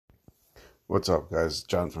What's up, guys?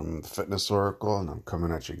 John from the Fitness Oracle, and I'm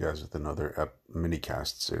coming at you guys with another mini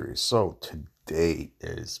cast series. So today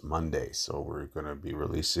is Monday, so we're gonna be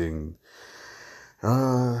releasing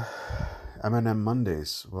uh M&M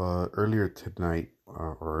Mondays. Earlier tonight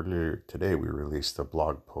or earlier today, we released a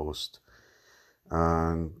blog post,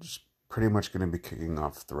 and just pretty much gonna be kicking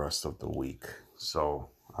off the rest of the week. So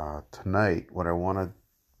tonight, what I want to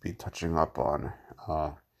be touching up on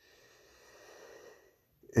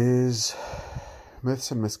is myths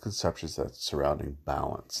and misconceptions that surrounding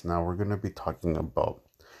balance. Now we're going to be talking about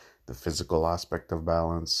the physical aspect of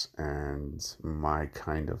balance and my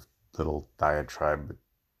kind of little diatribe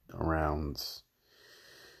around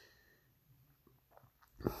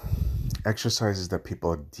exercises that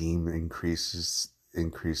people deem increases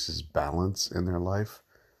balance in their life,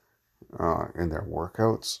 in their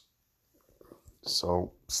workouts.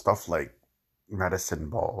 So stuff like medicine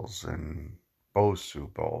balls and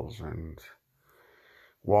BOSU balls and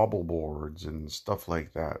wobble boards and stuff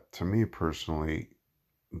like that. To me personally,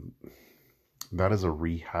 that is a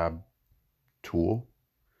rehab tool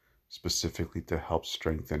specifically to help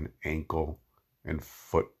strengthen ankle and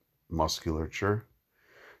foot musculature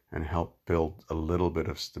and help build a little bit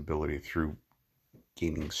of stability through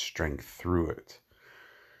gaining strength through it.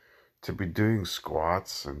 To be doing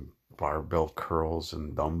squats and barbell curls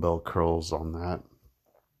and dumbbell curls on that,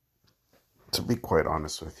 to be quite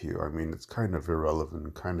honest with you, I mean, it's kind of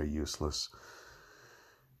irrelevant, kind of useless.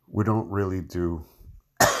 We don't really do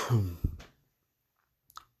the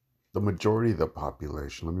majority of the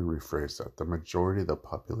population, let me rephrase that, the majority of the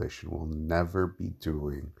population will never be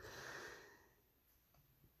doing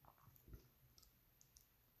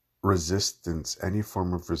resistance, any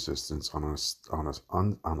form of resistance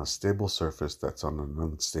on a stable surface that's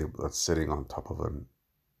sitting on top of an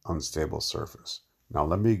unstable surface. Now,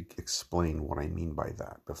 let me explain what I mean by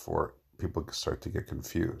that before people start to get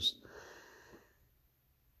confused.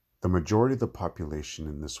 The majority of the population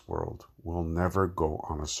in this world will never go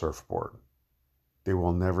on a surfboard. They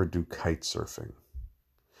will never do kite surfing.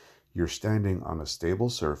 You're standing on a stable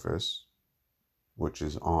surface, which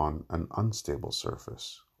is on an unstable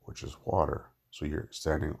surface, which is water. So you're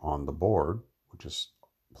standing on the board, which is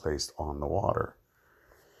placed on the water.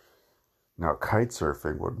 Now, kite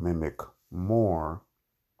surfing would mimic more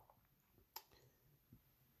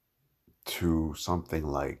to something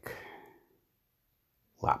like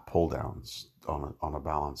lat pull downs on a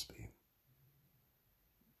balance beam.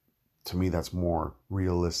 To me, that's more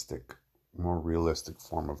realistic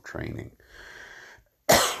form of training.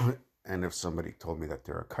 And if somebody told me that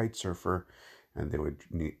they're a kite surfer, and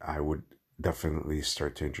I would definitely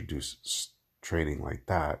start to introduce training like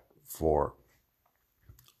that for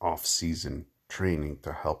off-season training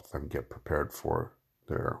to help them get prepared for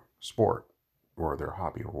their sport or their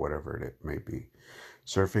hobby or whatever it may be.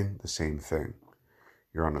 Surfing, the same thing.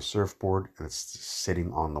 You're on a surfboard and it's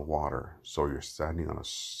sitting on the water, so you're standing on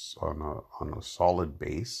a solid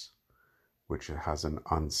base, which has an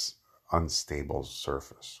unstable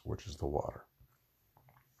surface, which is the water.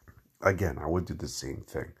 Again, I would do the same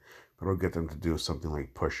thing, but I would get them to do something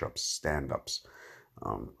like push-ups, stand-ups.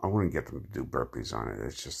 I wouldn't get them to do burpees on it.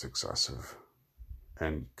 It's just excessive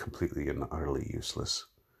and completely and utterly useless.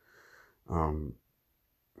 To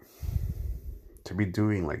be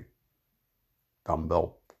doing like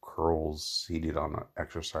dumbbell curls seated on an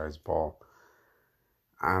exercise ball,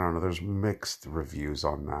 I don't know, there's mixed reviews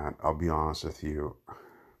on that. I'll be honest with you,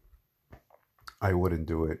 I wouldn't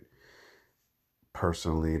do it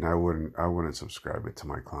personally, and I wouldn't subscribe it to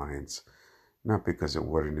my clients, not because it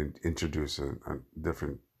wouldn't introduce a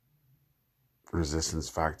different resistance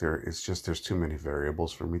factor. It's just there's too many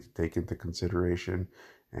variables for me to take into consideration,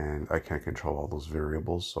 and I can't control all those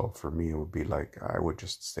variables. So for me, it would be like I would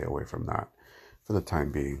just stay away from that for the time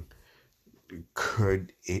being.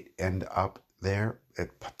 Could it end up there?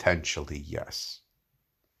 It potentially, yes.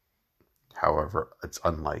 However, it's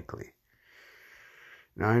unlikely.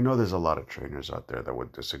 Now, I know there's a lot of trainers out there that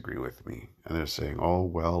would disagree with me, and they're saying, "Oh,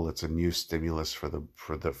 well, it's a new stimulus for the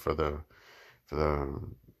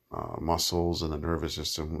muscles and the nervous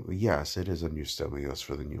system." Yes, it is a new stimulus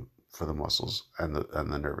for the muscles and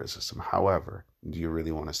the nervous system. However, do you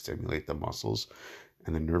really want to stimulate the muscles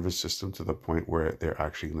and the nervous system to the point where they're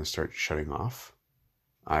actually going to start shutting off?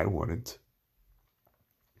 I wouldn't.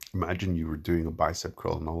 Imagine you were doing a bicep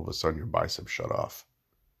curl and all of a sudden your bicep shut off.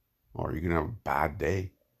 Or you're going to have a bad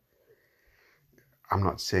day. I'm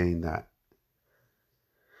not saying that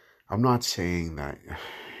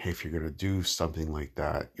if you're going to do something like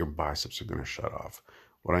that, your biceps are going to shut off.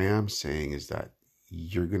 What I am saying is that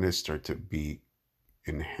you're going to start to be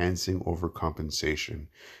enhancing overcompensation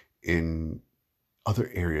in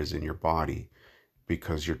other areas in your body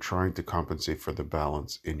because you're trying to compensate for the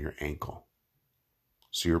balance in your ankle.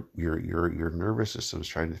 So your nervous system is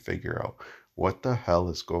trying to figure out what the hell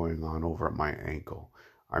is going on over at my ankle.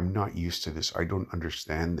 I'm not used to this. I don't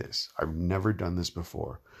understand this. I've never done this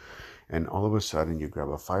before. And all of a sudden you grab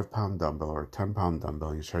a 5-pound dumbbell or a 10-pound dumbbell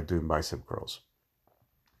and you start doing bicep curls.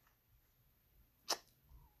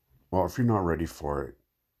 Well, if you're not ready for it,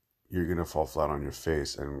 you're going to fall flat on your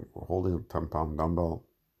face, and holding a 10-pound dumbbell,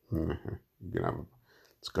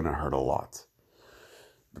 it's going to hurt a lot.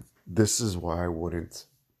 This is why I wouldn't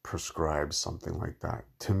prescribe something like that.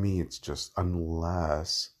 To me, it's just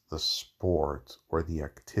unless the sport or the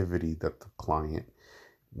activity that the client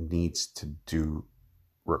needs to do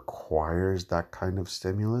requires that kind of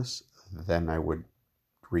stimulus, then I would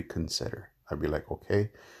reconsider. I'd be like,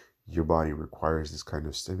 okay, your body requires this kind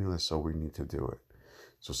of stimulus, so we need to do it.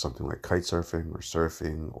 So something like kite surfing or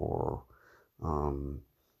surfing or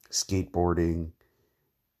skateboarding,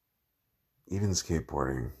 even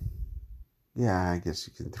skateboarding. Yeah, I guess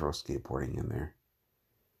you can throw skateboarding in there.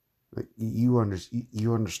 Like you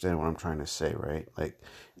understand what I'm trying to say, right? Like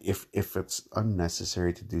if it's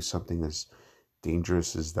unnecessary to do something as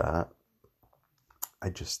dangerous as that,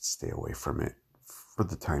 I just stay away from it for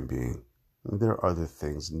the time being. There are other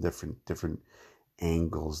things and different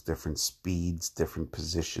angles, different speeds, different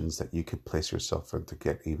positions that you could place yourself in to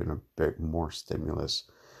get even a bit more stimulus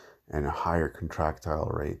and a higher contractile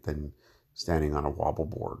rate than standing on a wobble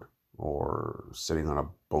board or sitting on a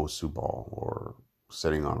BOSU ball or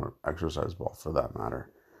sitting on an exercise ball for that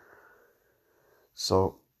matter.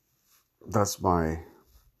 So that's my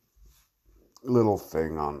little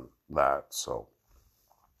thing on that. So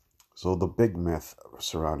the big myth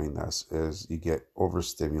surrounding this is you get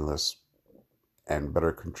overstimulus and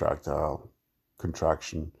better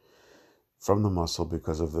contraction from the muscle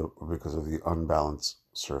because of the unbalanced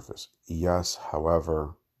surface. Yes,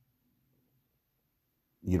 however,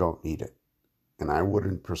 you don't need it. And I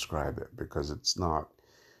wouldn't prescribe it because it's not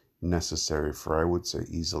necessary for, I would say,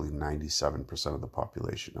 easily 97% of the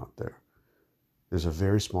population out there. There's a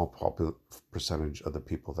very small percentage of the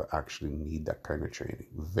people that actually need that kind of training.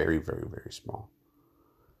 Very, very, very small.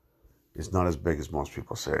 It's not as big as most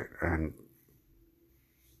people say. And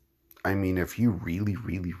I mean, if you really,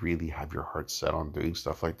 really, really have your heart set on doing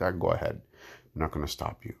stuff like that, go ahead. I'm not going to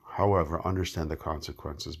stop you. However, understand the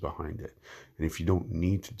consequences behind it. And if you don't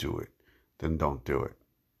need to do it, then don't do it.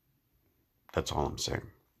 That's all I'm saying.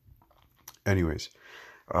 Anyways,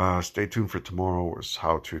 stay tuned for tomorrow. It's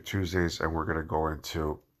How To Tuesdays, and we're going to go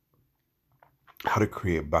into how to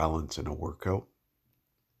create balance in a workout,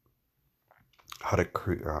 how to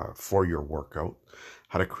create for your workout,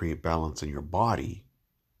 how to create balance in your body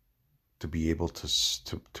to be able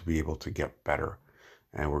to get better.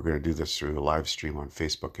 And we're going to do this through a live stream on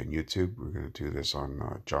Facebook and YouTube. We're going to do this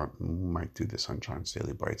on might do this on John's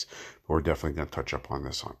Daily Bites, but we're definitely going to touch up on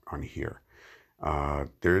this on here.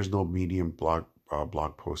 There is no Medium blog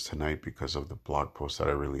post tonight because of the blog post that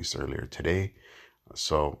I released earlier today.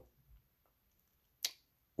 So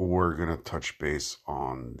we're going to touch base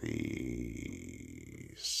on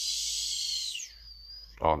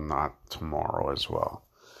that tomorrow as well.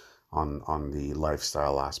 On the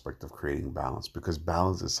lifestyle aspect of creating balance, because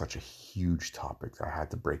balance is such a huge topic that I had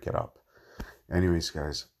to break it up. Anyways,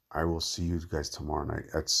 guys, I will see you guys tomorrow night.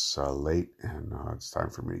 It's late and it's time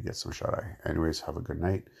for me to get some shut eye. Anyways, have a good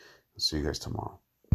night. I'll see you guys tomorrow.